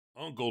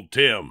Uncle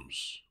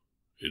Tim's.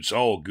 It's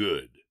all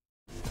good.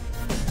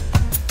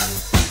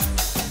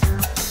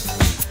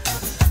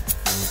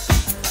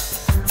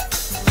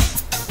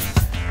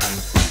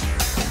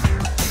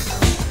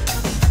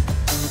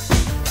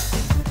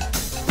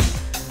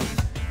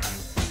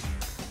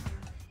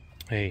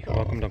 Hey,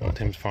 welcome to Uncle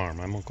Tim's farm.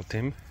 I'm Uncle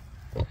Tim,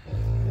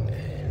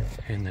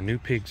 and the new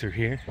pigs are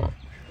here.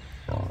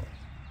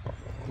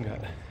 We got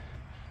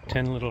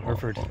 10 little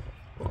Hereford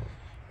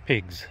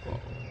pigs.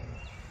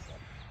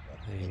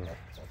 They were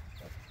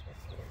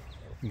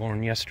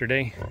born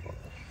yesterday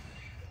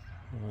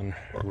on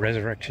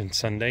Resurrection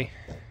Sunday.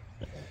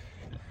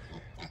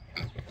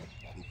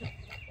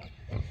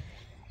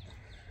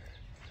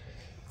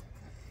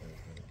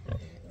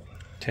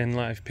 Ten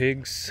live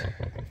pigs.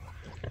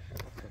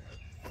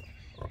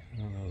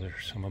 Those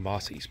are some of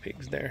Bossy's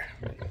pigs there.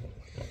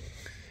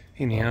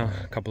 Anyhow,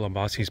 a couple of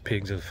Bossy's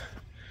pigs have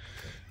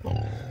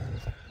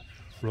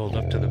rolled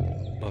up to the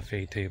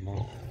buffet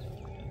table.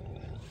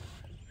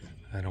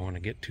 I don't want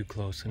to get too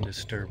close and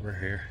disturb her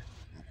here.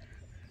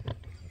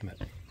 But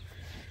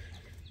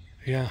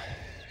yeah,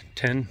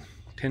 10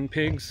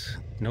 pigs,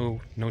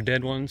 no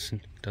dead ones.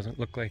 Doesn't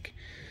look like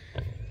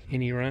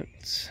any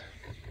runts.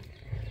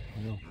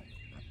 Well,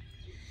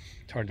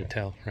 it's hard to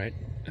tell right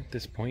at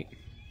this point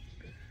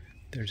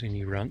if there's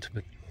any runt,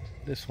 but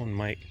this one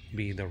might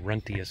be the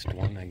runtiest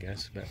one, I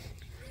guess. But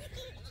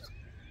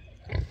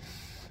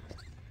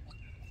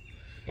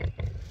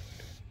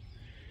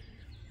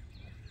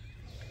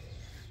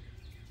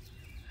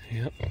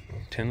yep,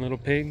 10 little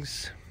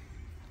pigs,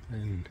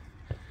 and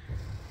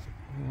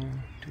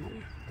 1, 2.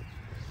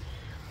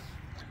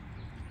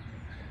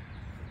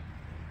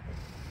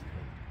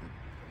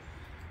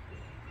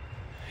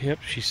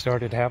 Yep, she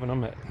started having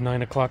them at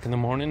 9 o'clock in the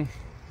morning.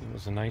 It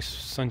was a nice,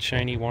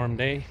 sunshiny, warm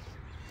day,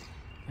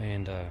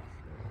 and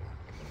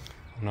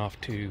went off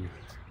to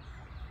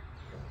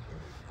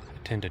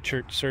attend a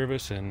church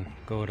service and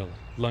go to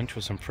lunch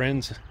with some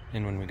friends.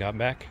 And when we got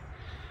back,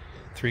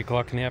 3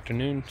 o'clock in the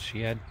afternoon,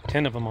 she had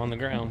 10 of them on the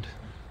ground.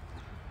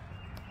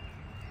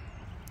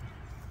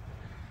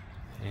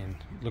 And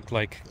looked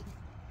like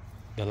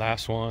the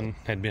last one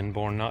had been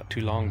born not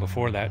too long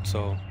before that,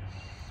 so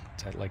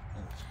it's at like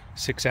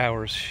 6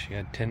 hours she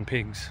had 10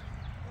 pigs.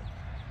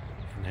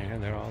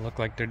 And they all look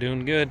like they're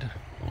doing good.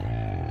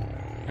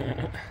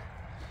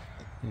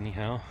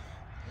 Anyhow,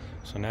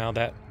 so now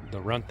that the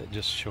runt that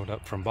just showed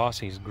up from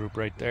Bossy's group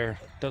right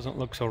there doesn't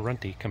look so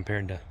runty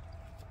compared to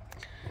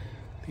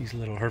these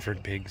little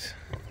Hereford pigs.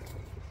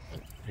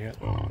 Yep,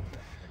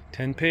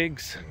 10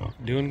 pigs,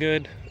 doing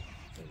good.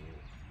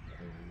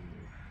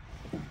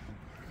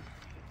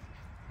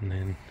 And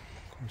then,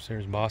 of course,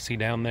 there's Bossy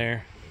down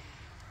there.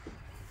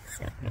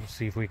 We'll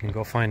see if we can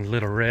go find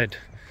Little Red.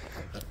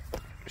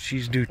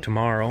 She's due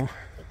tomorrow,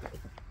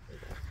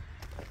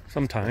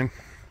 sometime.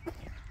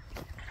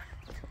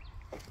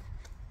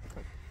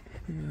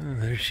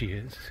 There she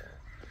is.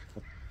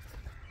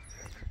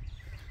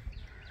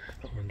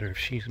 I wonder if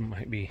she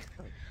might be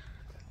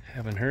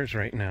having hers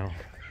right now.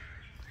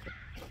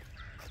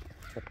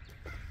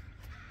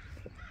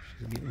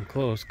 She's getting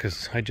close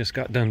because I just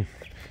got done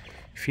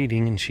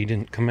feeding and she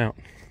didn't come out.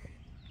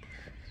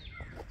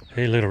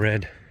 Hey, Little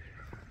Red.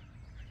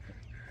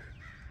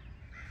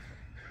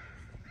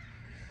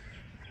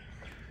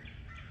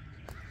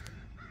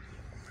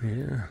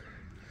 Yeah,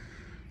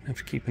 I have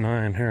to keep an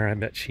eye on her. I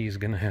bet she's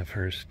gonna have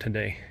hers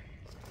today.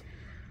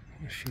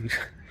 She's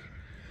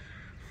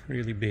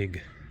really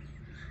big.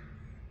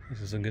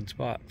 This is a good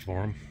spot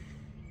for them.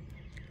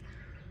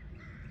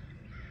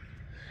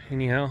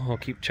 Anyhow, I'll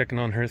keep checking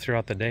on her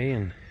throughout the day,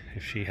 and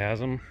if she has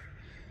them,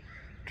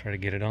 try to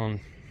get it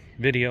on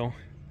video.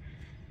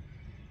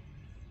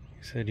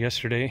 I said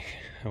yesterday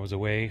I was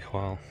away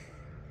while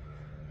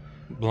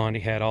Blondie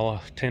had all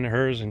 10 of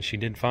hers, and she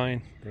did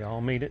fine. They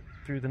all made it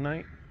through the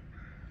night.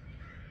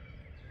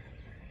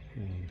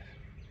 And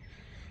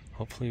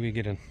hopefully we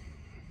get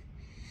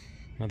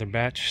another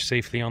batch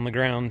safely on the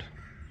ground.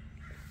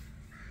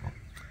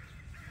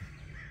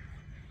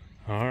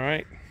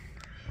 Alright,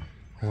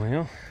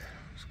 well,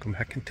 let's come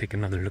back and take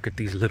another look at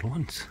these little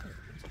ones.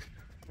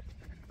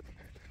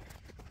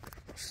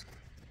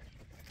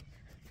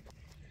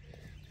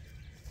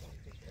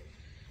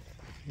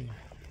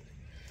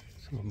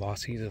 Some of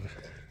Bossy's have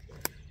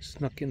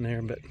snuck in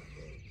there, but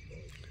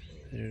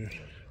there's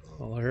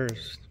all of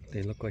hers.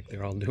 They look like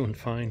they're all doing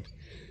fine.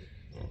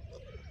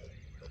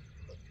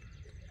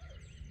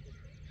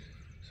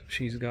 So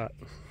she's got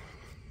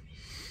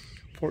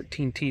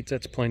 14 teats.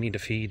 That's plenty to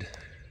feed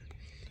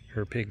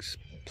her pigs,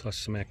 plus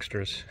some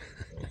extras.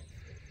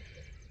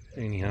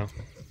 Anyhow,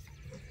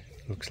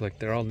 looks like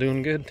they're all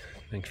doing good.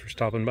 Thanks for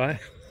stopping by.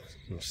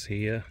 We'll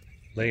see you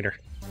later.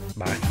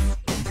 Bye.